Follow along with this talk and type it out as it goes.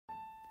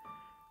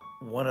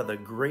One of the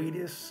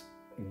greatest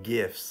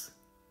gifts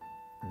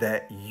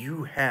that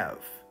you have,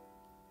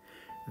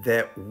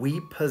 that we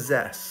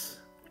possess,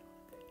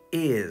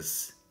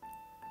 is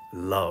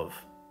love.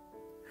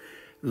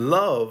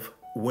 Love,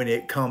 when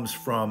it comes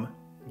from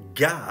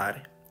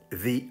God,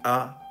 the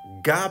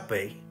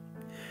agape,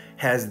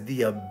 has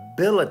the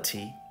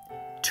ability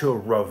to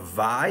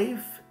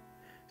revive,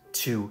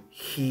 to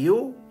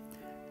heal,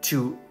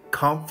 to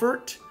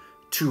comfort,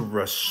 to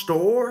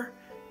restore,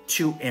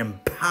 to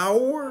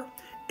empower,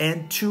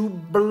 and to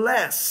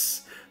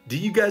bless. Do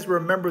you guys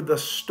remember the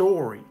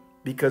story?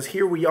 Because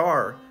here we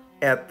are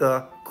at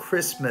the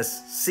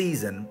Christmas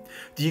season.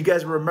 Do you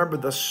guys remember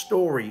the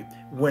story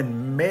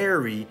when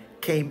Mary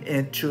came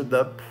into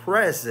the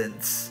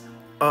presence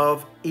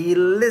of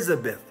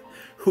Elizabeth,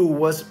 who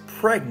was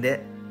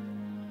pregnant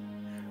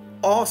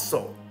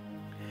also?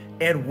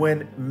 And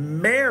when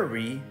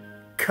Mary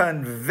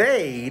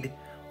conveyed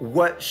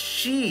what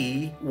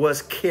she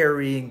was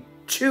carrying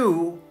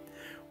to,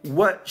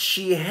 what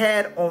she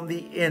had on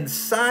the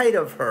inside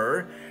of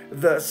her,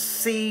 the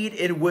seed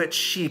in which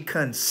she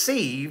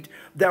conceived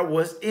that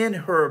was in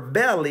her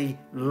belly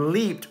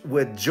leaped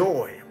with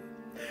joy.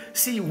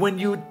 See, when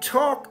you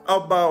talk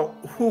about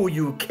who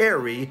you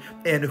carry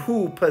and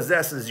who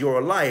possesses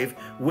your life,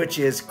 which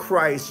is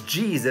Christ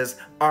Jesus,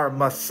 our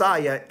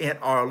Messiah and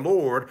our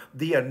Lord,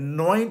 the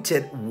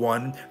anointed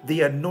one,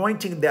 the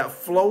anointing that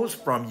flows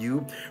from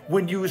you,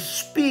 when you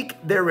speak,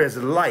 there is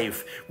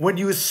life. When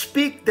you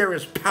speak, there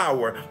is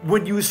power.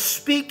 When you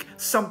speak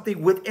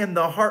something within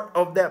the heart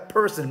of that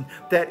person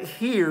that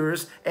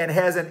hears and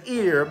has an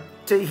ear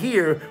to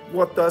hear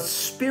what the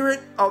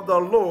Spirit of the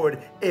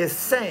Lord is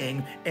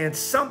saying, and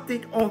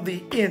something on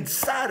the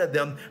inside of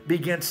them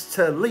begins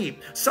to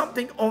leap.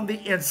 Something on the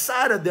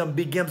inside of them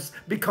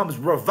becomes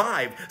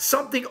revived.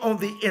 Something on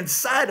the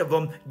inside of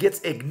them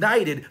gets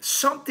ignited.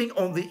 Something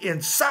on the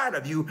inside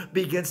of you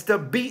begins to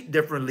beat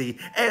differently,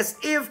 as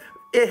if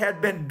it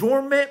had been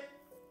dormant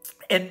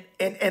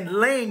and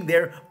laying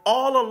there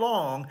all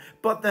along,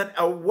 but then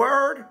a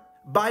word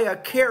by a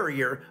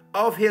carrier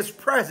of his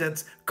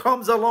presence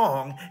comes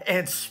along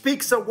and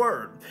speaks a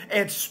word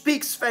and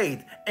speaks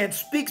faith and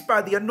speaks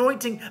by the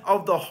anointing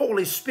of the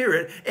Holy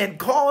Spirit and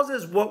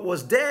causes what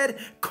was dead,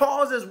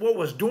 causes what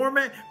was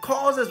dormant,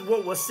 causes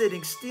what was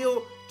sitting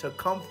still to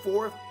come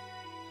forth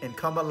and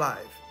come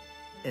alive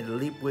and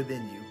leap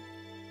within you.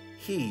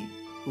 He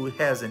who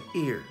has an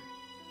ear,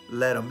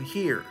 let him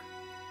hear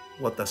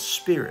what the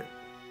Spirit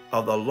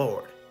of the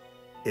Lord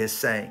is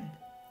saying.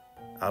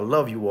 I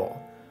love you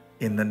all.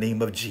 In the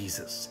name of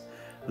Jesus,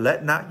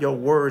 let not your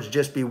words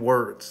just be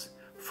words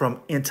from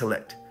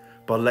intellect,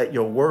 but let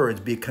your words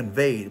be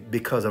conveyed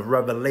because of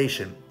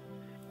revelation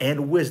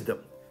and wisdom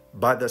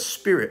by the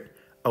Spirit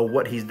of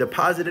what he's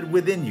deposited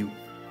within you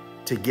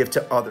to give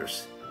to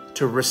others,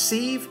 to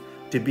receive,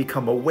 to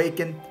become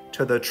awakened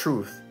to the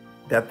truth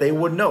that they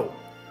will know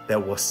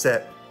that will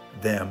set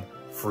them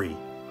free.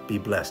 Be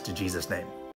blessed in Jesus' name.